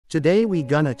Today we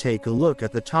gonna take a look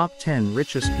at the top 10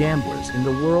 richest gamblers in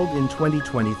the world in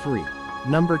 2023.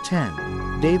 Number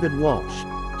 10. David Walsh,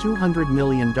 $200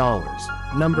 million.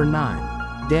 Number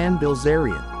 9. Dan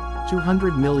Bilzerian,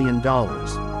 $200 million.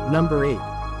 Number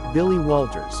 8. Billy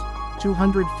Walters,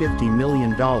 $250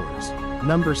 million.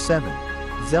 Number 7.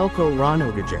 Zeljko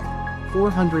Ranogajec,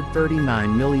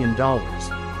 $439 million.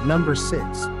 Number 6.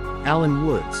 Alan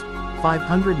Woods,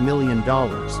 $500 million.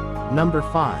 Number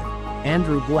 5.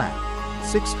 Andrew Black,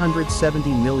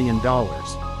 $670 million.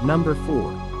 Number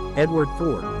 4. Edward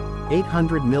Thorpe,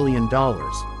 $800 million.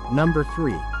 Number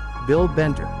 3. Bill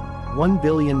Bender, $1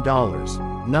 billion.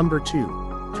 Number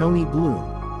 2. Tony Bloom,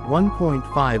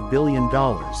 $1.5 billion.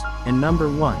 And number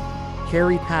 1.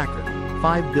 Kerry Packer,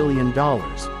 $5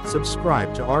 billion.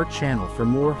 Subscribe to our channel for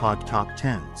more hot top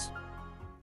 10s.